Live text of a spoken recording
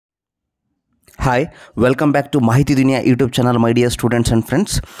Hi, welcome back to Mahiti Dunia YouTube channel, my dear students and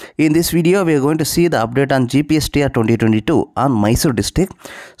friends. In this video, we are going to see the update on Gpstr 2022 on Mysore district.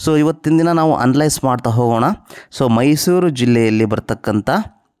 So, ಇವತ್ತಿನ ದಿನ ನಾವು analyse ಮಾಡ್ತಾ ಹೋಗೋಣ. So Mysuru ಜಿಲ್ಲೆಯಲ್ಲಿ ಬರ್ತಕ್ಕಂಥ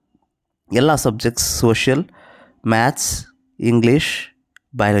ಎಲ್ಲ subjects social, maths, English,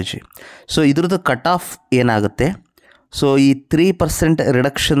 biology. So ಇದ್ರದ್ದು cut off ಏನಾಗುತ್ತೆ, ಸೊ ಈ 3%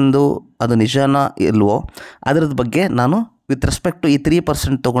 ರಿಡಕ್ಷನ್ದು ಅದು ನಿಜನಾ ಇಲ್ವೋ ಅದರದ ಬಗ್ಗೆ ನಾನು ವಿತ್ ರೆಸ್ಪೆಕ್ಟ್ ಟು ಈ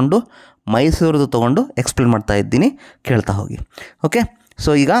 3% ತೊಗೊಂಡು ಮೈಸೂರದು ತೊಗೊಂಡು ಎಕ್ಸ್ಪ್ಲೇನ್ ಮಾಡ್ತಾ ಇದ್ದೀನಿ, ಕೇಳ್ತಾ ಹೋಗಿ. ಓಕೆ, ಸೊ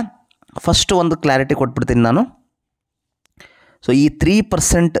ಈಗ ಫಸ್ಟ್ ಒಂದು ಕ್ಲಾರಿಟಿ ಕೊಟ್ಬಿಡ್ತೀನಿ ನಾನು. ಸೊ ಈ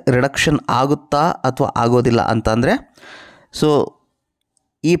 3% ರಿಡಕ್ಷನ್ ಆಗುತ್ತಾ ಅಥವಾ ಆಗೋದಿಲ್ಲ ಅಂತ ಅಂದರೆ, ಸೊ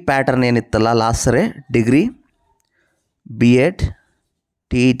ಈ ಪ್ಯಾಟರ್ನ್ ಏನಿತ್ತಲ್ಲ ಲಾಸ್ಟ್ ಸರಿ degree, B Ed,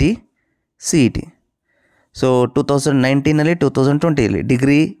 T E T, C E T. So 2019 2020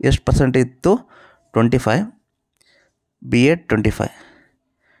 degree ಎಷ್ಟು ಪರ್ಸೆಂಟ್ ಇತ್ತು? 25, B Ed 25.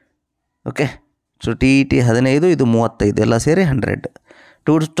 Okay, so T E T 15, ಇದು 35, ಎಲ್ಲ ಸೇರಿ 100.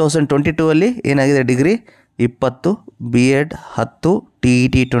 2022 ಏನಾಗಿದೆ? Degree 20, B Ed 10, T E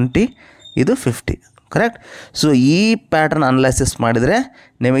T 20, ಇದು 50. ಕರೆಕ್ಟ್. ಸೊ ಈ ಪ್ಯಾಟರ್ನ್ ಅನಲೈಸಿಸ್ ಮಾಡಿದರೆ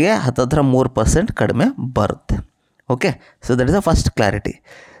ನಿಮಗೆ 3% ಕಡಿಮೆ ಬರುತ್ತೆ. Okay, so that is the first clarity.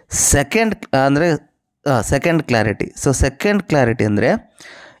 Second clarity. So second clarity ಅಂದರೆ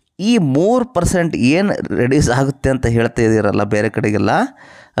ಈ 3% ಏನು ರೆಡ್ಯೂಸ್ ಆಗುತ್ತೆ ಅಂತ ಹೇಳ್ತಾ ಇದ್ದೀರಲ್ಲ ಬೇರೆ ಕಡೆಗೆಲ್ಲ,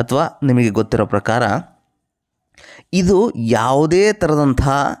 ಅಥವಾ ನಿಮಗೆ ಗೊತ್ತಿರೋ ಪ್ರಕಾರ ಇದು ಯಾವುದೇ ಥರದಂಥ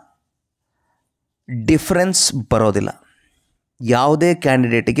ಡಿಫ್ರೆನ್ಸ್ ಬರೋದಿಲ್ಲ. ಯಾವುದೇ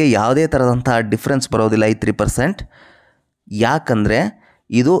ಕ್ಯಾಂಡಿಡೇಟಿಗೆ ಯಾವುದೇ ಥರದಂಥ ಡಿಫ್ರೆನ್ಸ್ ಬರೋದಿಲ್ಲ ಈ 3%. ಯಾಕಂದರೆ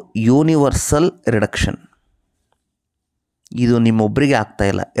ಇದು ಯೂನಿವರ್ಸಲ್ ರಿಡಕ್ಷನ್. ಇದು ನಿಮ್ಮೊಬ್ಬರಿಗೆ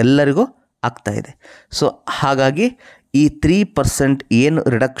ಆಗ್ತಾಯಿಲ್ಲ, ಎಲ್ಲರಿಗೂ ಆಗ್ತಾಯಿದೆ. ಸೊ ಹಾಗಾಗಿ ಈ 3% ಏನು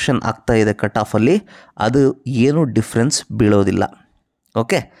ರಿಡಕ್ಷನ್ ಆಗ್ತಾಯಿದೆ ಕಟ್ ಆಫಲ್ಲಿ, ಅದು ಏನು difference ಬೀಳೋದಿಲ್ಲ.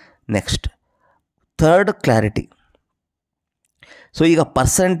 Okay, next third clarity. So ಈಗ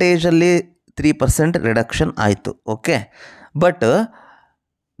ಪರ್ಸೆಂಟೇಜಲ್ಲಿ 3% ರಿಡಕ್ಷನ್ ಆಯಿತು. ಓಕೆ, ಬಟ್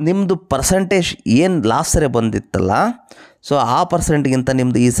ನಿಮ್ಮದು ಪರ್ಸೆಂಟೇಜ್ ಏನು ಲಾಸ್ಟ್ ಸರಿ ಬಂದಿತ್ತಲ್ಲ, ಸೊ ಆ ಪರ್ಸೆಂಟ್ಗಿಂತ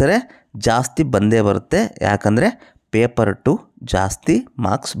ನಿಮ್ಮದು ಈ ಸರಿ ಜಾಸ್ತಿ ಬಂದೇ ಬರುತ್ತೆ. ಯಾಕಂದರೆ ಪೇಪರ್ 2 ಜಾಸ್ತಿ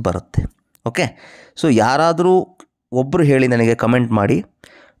ಮಾರ್ಕ್ಸ್ ಬರುತ್ತೆ. ಓಕೆ, ಸೊ ಯಾರಾದರೂ ಒಬ್ಬರು ಹೇಳಿ ನನಗೆ ಕಮೆಂಟ್ ಮಾಡಿ,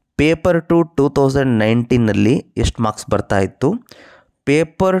 ಪೇಪರ್ 2 2019 ಎಷ್ಟು ಮಾರ್ಕ್ಸ್ ಬರ್ತಾಯಿತ್ತು,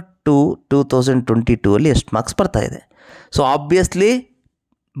 ಪೇಪರ್ 2 2022 ಎಷ್ಟು ಮಾರ್ಕ್ಸ್ ಬರ್ತಾಯಿದೆ. ಸೊ ಆಬ್ವಿಯಸ್ಲಿ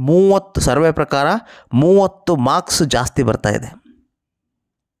 30 ಸರ್ವೆ ಪ್ರಕಾರ 30 ಮಾರ್ಕ್ಸ್ ಜಾಸ್ತಿ ಬರ್ತಾಯಿದೆ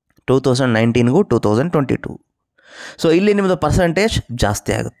 2019ಗೂ 2022. ಸೊ ಇಲ್ಲಿ ನಿಮ್ಮದು ಪರ್ಸೆಂಟೇಜ್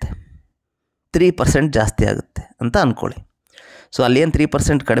ಜಾಸ್ತಿ ಆಗುತ್ತೆ, 3% ಜಾಸ್ತಿ ಆಗುತ್ತೆ ಅಂತ ಅಂದ್ಕೊಳ್ಳಿ. ಸೊ ಅಲ್ಲೇನು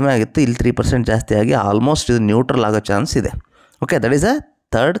 3% ಕಡಿಮೆ ಆಗಿತ್ತು, ಇಲ್ಲಿ 3% ಜಾಸ್ತಿ ಆಗಿ ಆಲ್ಮೋಸ್ಟ್ ಇದು ನ್ಯೂಟ್ರಲ್ ಆಗೋ ಚಾನ್ಸ್ ಇದೆ. Okay, that is a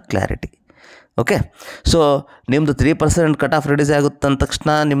third clarity. Okay, so ನಿಮ್ಮದು 3% ಕಟ್ ಆಫ್ ರಿಡ್ಯೂಸ್ ಆಗುತ್ತೆ ಅಂದ ತಕ್ಷಣ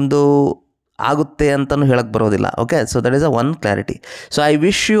ನಿಮ್ಮದು ಆಗುತ್ತೆ ಅಂತಲೂ ಹೇಳಕ್ಕೆ ಬರೋದಿಲ್ಲ. Okay, so that is a one clarity. So I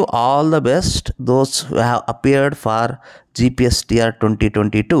wish you all the best ದೋಸ್ ಹು have appeared for Gpstr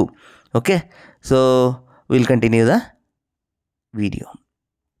 2022. Okay, so will continue the video.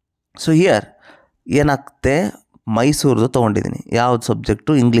 So here ಏನಾಗುತ್ತೆ, ಮೈಸೂರದು ತೊಗೊಂಡಿದ್ದೀನಿ. ಯಾವ್ದು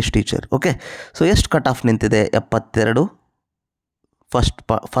subject? English teacher. Okay, so ಎಷ್ಟು cut off ನಿಂತಿದೆ? 72.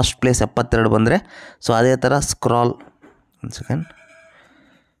 First place 72 ಬಂದರೆ, so ಅದೇ ಥರ scroll, ಒಂದು ಸೆಕೆಂಡ್,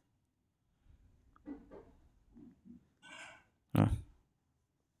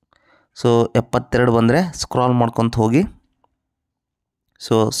 ಸೊ 72 ಬಂದರೆ ಸ್ಕ್ರಾಲ್ ಮಾಡ್ಕೊತ ಹೋಗಿ,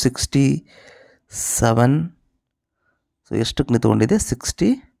 ಸೊ 67, ಸೊ ಎಷ್ಟಕ್ಕೆ ನಿಂತ್ಕೊಂಡಿದೆ?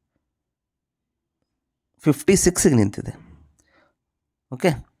 56ಗೆ ನಿಂತಿದೆ. ಓಕೆ,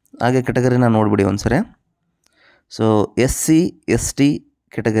 ಹಾಗೆ ಕೆಟಗರಿನ ನೋಡಿಬಿಡಿ ಒಂದ್ಸರಿ. ಸೊ SC ST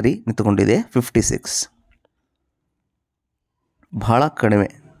ಕೆಟಗರಿ ನಿಂತ್ಕೊಂಡಿದೆ 56, ಭಾಳ ಕಡಿಮೆ.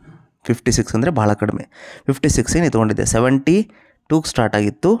 56 ಅಂದರೆ ಭಾಳ ಕಡಿಮೆ. 56ಗೆ ನಿಂತ್ಕೊಂಡಿದೆ. 72 ಸ್ಟಾರ್ಟ್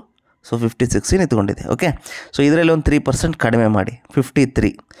ಆಗಿತ್ತು, ಸೊ 56ಗೆ ನಿಂತ್ಕೊಂಡಿದೆ. ಓಕೆ, ಸೊ ಇದರಲ್ಲಿ ಒಂದು 3% ಕಡಿಮೆ ಮಾಡಿ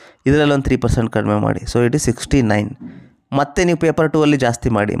 53, ಇದರಲ್ಲಿ ಒಂದು 3% ಕಡಿಮೆ ಮಾಡಿ, ಸೊ ಇಟ್ ಈಸ್ 69. ಮತ್ತೆ ನೀವು ಪೇಪರ್ 2 ಜಾಸ್ತಿ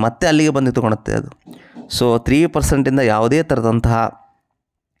ಮಾಡಿ, ಮತ್ತೆ ಅಲ್ಲಿಗೆ ಬಂದು ನಿಂತ್ಕೊಳುತ್ತೆ ಅದು. ಸೊ 3%ಇಂದ ಯಾವುದೇ ಥರದಂತಹ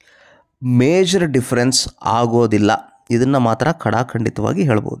ಮೇಜರ್ ಡಿಫ್ರೆನ್ಸ್ ಆಗೋದಿಲ್ಲ. ಇದನ್ನು ಮಾತ್ರ ಖಡಾಖಂಡಿತವಾಗಿ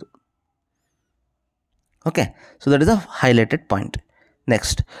ಹೇಳ್ಬೋದು. Okay, so that is a highlighted point.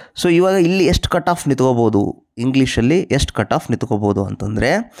 Next, so ಇವಾಗ ಇಲ್ಲಿ ಎಷ್ಟು ಕಟ್ ಆಫ್ ನಿಂತ್ಕೋಬೋದು, ಇಂಗ್ಲೀಷಲ್ಲಿ ಎಷ್ಟು ಕಟ್ ಆಫ್ ನಿಂತ್ಕೋಬೋದು ಅಂತಂದರೆ,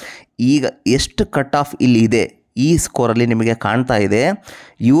 ಈಗ ಎಷ್ಟು ಕಟ್ ಆಫ್ ಇಲ್ಲಿ ಇದೆ ಈ ಸ್ಕೋರಲ್ಲಿ ನಿಮಗೆ ಕಾಣ್ತಾ ಇದೆ.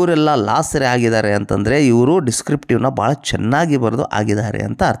 ಇವರೆಲ್ಲ ಲಾಸ್ಟ್ ಸರಿ ಆಗಿದ್ದಾರೆ ಅಂತಂದರೆ ಇವರು ಡಿಸ್ಕ್ರಿಪ್ಟಿವ್ನ ಭಾಳ ಚೆನ್ನಾಗಿ ಬರೆದು ಆಗಿದ್ದಾರೆ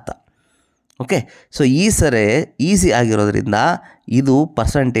ಅಂತ ಅರ್ಥ. ಓಕೆ, ಸೊ ಈ ಸರಿ ಈಸಿ ಆಗಿರೋದ್ರಿಂದ ಇದು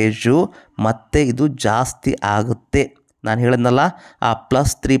ಪರ್ಸಂಟೇಜು ಮತ್ತು ಇದು ಜಾಸ್ತಿ ಆಗುತ್ತೆ. ನಾನು ಹೇಳಿದ್ನಲ್ಲ, ಆ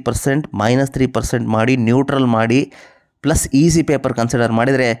 +3% -3% ಮಾಡಿ ನ್ಯೂಟ್ರಲ್ ಮಾಡಿ ಪ್ಲಸ್ ಈಸಿ ಪೇಪರ್ ಕನ್ಸಿಡರ್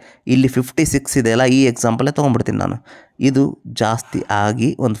ಮಾಡಿದರೆ ಇಲ್ಲಿ 56 ಇದೆಯಲ್ಲ, ಈ ಎಕ್ಸಾಂಪಲೇ ತೊಗೊಂಡ್ಬಿಡ್ತೀನಿ ನಾನು. ಇದು ಜಾಸ್ತಿ ಆಗಿ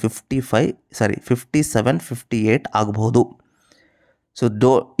ಒಂದು 57, 58 ಆಗ್ಬೋದು. ಸೊ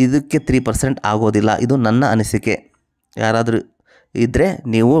ಇದಕ್ಕೆ 3% ಆಗೋದಿಲ್ಲ. ಇದು ನನ್ನ ಅನಿಸಿಕೆ. ಯಾರಾದರೂ ಇದ್ದರೆ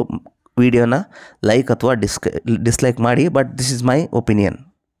ನೀವು ವಿಡಿಯೋನ ಲೈಕ್ ಅಥವಾ ಡಿಸ್ಲೈಕ್ ಮಾಡಿ, but this is my opinion.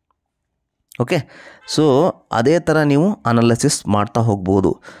 Okay, so ಅದೇ ಥರ ನೀವು ಅನಾಲಿಸಿಸ್ ಮಾಡ್ತಾ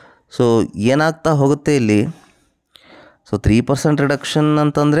ಹೋಗ್ಬೋದು. ಸೊ ಏನಾಗ್ತಾ ಹೋಗುತ್ತೆ ಇಲ್ಲಿ, ಸೊ 3% ರಿಡಕ್ಷನ್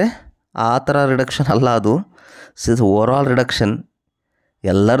ಅಂತಂದರೆ ಆ ಥರ ರಿಡಕ್ಷನ್ ಅಲ್ಲ ಅದು. ಓವರಾಲ್ ರಿಡಕ್ಷನ್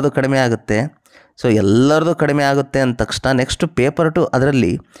ಎಲ್ಲರದು ಕಡಿಮೆ ಆಗುತ್ತೆ. ಸೊ ಎಲ್ಲರದು ಕಡಿಮೆ ಆಗುತ್ತೆ ಅಂದ ತಕ್ಷಣ ನೆಕ್ಸ್ಟ್ ಪೇಪರ್ 2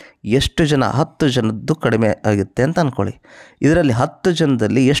 ಅದರಲ್ಲಿ ಎಷ್ಟು ಜನ, 10 ಜನದ್ದು ಕಡಿಮೆ ಆಗುತ್ತೆ ಅಂತ ಅಂದ್ಕೊಳ್ಳಿ. ಇದರಲ್ಲಿ 10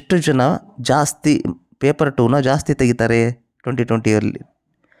 ಜನದಲ್ಲಿ ಎಷ್ಟು ಜನ ಜಾಸ್ತಿ ಪೇಪರ್ 2ನ ಜಾಸ್ತಿ ತೆಗಿತಾರೆ 2020ಯಲ್ಲಿ?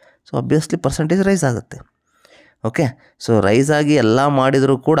 ಸೊ ಅಬ್ವಿಯಸ್ಲಿ ಪರ್ಸೆಂಟೇಜ್ ರೈಸ್ ಆಗುತ್ತೆ. ಓಕೆ, ಸೊ ರೈಸ್ ಆಗಿ ಎಲ್ಲ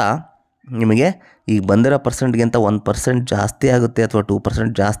ಮಾಡಿದರೂ ಕೂಡ ನಿಮಗೆ ಈಗ ಬಂದಿರೋ ಪರ್ಸೆಂಟ್ಗಿಂತ 1% ಜಾಸ್ತಿ ಆಗುತ್ತೆ ಅಥವಾ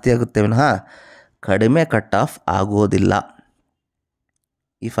 2% ಜಾಸ್ತಿ ಆಗುತ್ತೆ ವಿನಃ ಕಡಿಮೆ ಕಟ್ ಆಫ್ ಆಗೋದಿಲ್ಲ,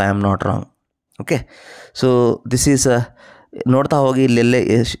 if I am not wrong. Okay, so this is ನೋಡ್ತಾ ಹೋಗಿ ಇಲ್ಲೆಲ್ಲೇ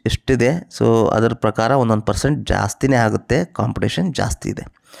ಎಷ್ಟಿದೆ. ಸೊ ಅದರ ಪ್ರಕಾರ 1% ಜಾಸ್ತಿನೇ ಆಗುತ್ತೆ, ಕಾಂಪಿಟೇಷನ್ ಜಾಸ್ತಿ ಇದೆ.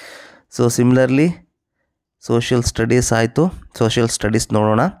 ಸೊ ಸಿಮಿಲರ್ಲಿ ಸೋಷಿಯಲ್ ಸ್ಟಡೀಸ್ ಆಯಿತು. ಸೋಷಿಯಲ್ ಸ್ಟಡೀಸ್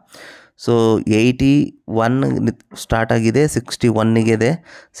ನೋಡೋಣ. ಸೊ 81 ಸ್ಟಾರ್ಟ್ ಆಗಿದೆ, 61ಗೆ ಇದೆ.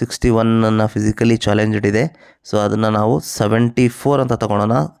 61 ಫಿಸಿಕಲಿ ಚಾಲೆಂಜ್ಡ್ ಇದೆ. ಸೊ ಅದನ್ನು ನಾವು 74 ಅಂತ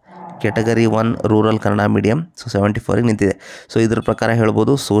ತೊಗೊಳೋಣ. Category 1 rural Kannada medium. So 74ಗೆ ನಿಂತಿದೆ. ಸೊ ಇದ್ರ ಪ್ರಕಾರ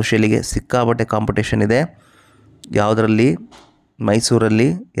ಹೇಳ್ಬೋದು ಸೋಷಿಯಲಿಗೆ ಸಿಕ್ಕಾಬಟ್ಟೆ ಕಾಂಪಿಟೇಷನ್ ಇದೆ. ಯಾವುದರಲ್ಲಿ? ಮೈಸೂರಲ್ಲಿ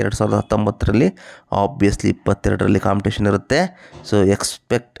 2019ರಲ್ಲಿ ಆಬ್ವಿಯಸ್ಲಿ 22ರಲ್ಲಿ ಕಾಂಪಿಟೇಷನ್ ಇರುತ್ತೆ. So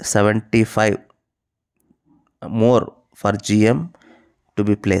expect 75 more for GM to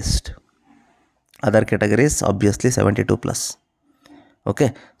be placed. Other categories obviously 72+. Okay,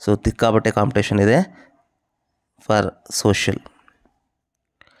 so ಸಿಕ್ಕಾಬಟ್ಟೆ ಕಾಂಪಿಟೇಷನ್ ಇದೆ ಫಾರ್ ಸೋಷಿಯಲ್.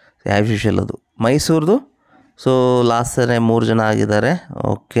 ಆ್ಯಸ್ ಯೂಶುವಲ್ ಅದು ಮೈಸೂರ್ದು. ಸೊ ಲಾಸ್ಟ್ ಸರಿ 3 ಜನ ಆಗಿದ್ದಾರೆ.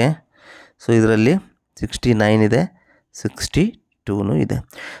 ಓಕೆ, ಸೊ ಇದರಲ್ಲಿ 69 ಇದೆ, 62 ಇದೆ.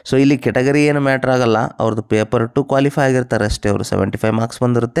 ಸೊ ಇಲ್ಲಿ ಕೆಟಗರಿ ಏನು ಮ್ಯಾಟ್ರ್ ಆಗಲ್ಲ, ಅವ್ರದ್ದು ಪೇಪರ್ 2 ಕ್ವಾಲಿಫೈ ಆಗಿರ್ತಾರೆ ಅಷ್ಟೇ. ಅವರು 75 ಮಾರ್ಕ್ಸ್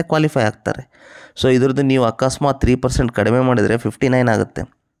ಬಂದಿರುತ್ತೆ, ಕ್ವಾಲಿಫೈ ಆಗ್ತಾರೆ. ಸೊ ಇದ್ರದ್ದು ನೀವು ಅಕಸ್ಮಾತ್ 3% ಕಡಿಮೆ ಮಾಡಿದರೆ 59 ಆಗುತ್ತೆ.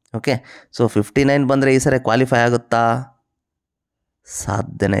 ಓಕೆ, ಸೊ 59 ಬಂದರೆ ಈ ಸರಿ ಕ್ವಾಲಿಫೈ ಆಗುತ್ತಾ?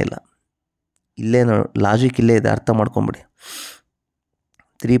 ಸಾಧ್ಯನೇ ಇಲ್ಲ. ಇಲ್ಲೇ ಲಾಜಿಕ್ ಇಲ್ಲೇ ಇದೆ, ಅರ್ಥ ಮಾಡ್ಕೊಂಬಿಡಿ.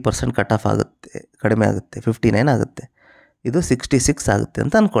 3% ಕಟ್ ಆಫ್ ಆಗುತ್ತೆ, ಕಡಿಮೆ ಆಗುತ್ತೆ, 59 ಆಗುತ್ತೆ. ಇದು 66 ಆಗುತ್ತೆ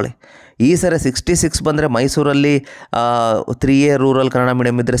ಅಂತ ಅಂದ್ಕೊಳ್ಳಿ. ಈ ಸರಿ 66 ಬಂದರೆ ಮೈಸೂರಲ್ಲಿ 3A ರೂರಲ್ ಕನ್ನಡ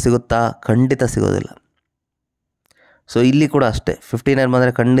ಮೀಡಿಯಮ್ ಇದ್ದರೆ ಸಿಗುತ್ತಾ? ಖಂಡಿತ ಸಿಗೋದಿಲ್ಲ. ಸೊ ಇಲ್ಲಿ ಕೂಡ ಅಷ್ಟೇ, 59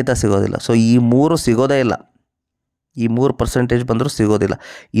 ಬಂದರೆ ಖಂಡಿತ ಸಿಗೋದಿಲ್ಲ. ಸೊ ಈ 3 ಸಿಗೋದೇ ಇಲ್ಲ. ಈ 3% ಬಂದರೂ ಸಿಗೋದಿಲ್ಲ.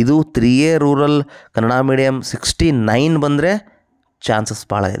 ಇದು 3A ರೂರಲ್ ಕನ್ನಡ ಮೀಡಿಯಮ್ 69 ಬಂದರೆ ಚಾನ್ಸಸ್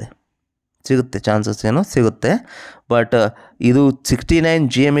ಭಾಳ ಇದೆ, ಸಿಗುತ್ತೆ. ಚಾನ್ಸಸ್ ಏನೋ ಸಿಗುತ್ತೆ. ಬಟ್ ಇದು 69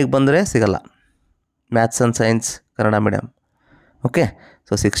 GMಗೆ ಬಂದರೆ ಸಿಗಲ್ಲ, maths and science Kannada medium. Okay,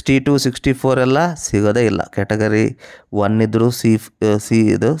 so 62, 64 ಎಲ್ಲ ಸಿಗೋದೇ ಇಲ್ಲ. ಕ್ಯಾಟಗರಿ 1 ಇದ್ದರೂ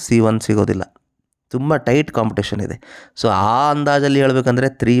C1 ಸಿಗೋದಿಲ್ಲ. ತುಂಬ ಟೈಟ್ ಕಾಂಪಿಟೇಷನ್ ಇದೆ. ಸೊ ಆ ಅಂದಾಜಲ್ಲಿ ಹೇಳಬೇಕಂದ್ರೆ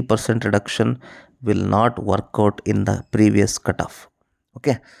 3% reduction will not work out in the previous cutoff.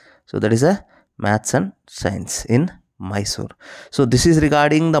 Okay, so that is a maths and science in Mysore. So this is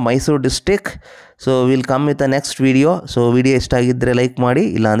regarding the Mysore district. So we'll come with the next video. So video ಇಷ್ಟಾಗಿದ್ದರೆ like ಮಾಡಿ,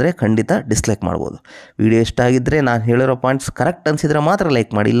 ಇಲ್ಲಾಂದರೆ ಖಂಡಿತ dislike ಮಾಡ್ಬೋದು. Video ಇಷ್ಟಾಗಿದ್ದರೆ ನಾನು ಹೇಳಿರೋ points correct ಅನಿಸಿದರೆ ಮಾತ್ರ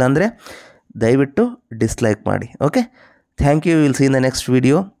like ಮಾಡಿ, ಇಲ್ಲಾಂದರೆ ದಯವಿಟ್ಟು ಡಿಸ್ಲೈಕ್ ಮಾಡಿ. Okay, thank you. Will see in the next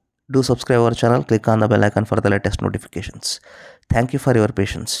video. Do subscribe our channel, click on the bell icon for the latest notifications. Thank you for your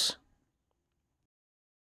patience.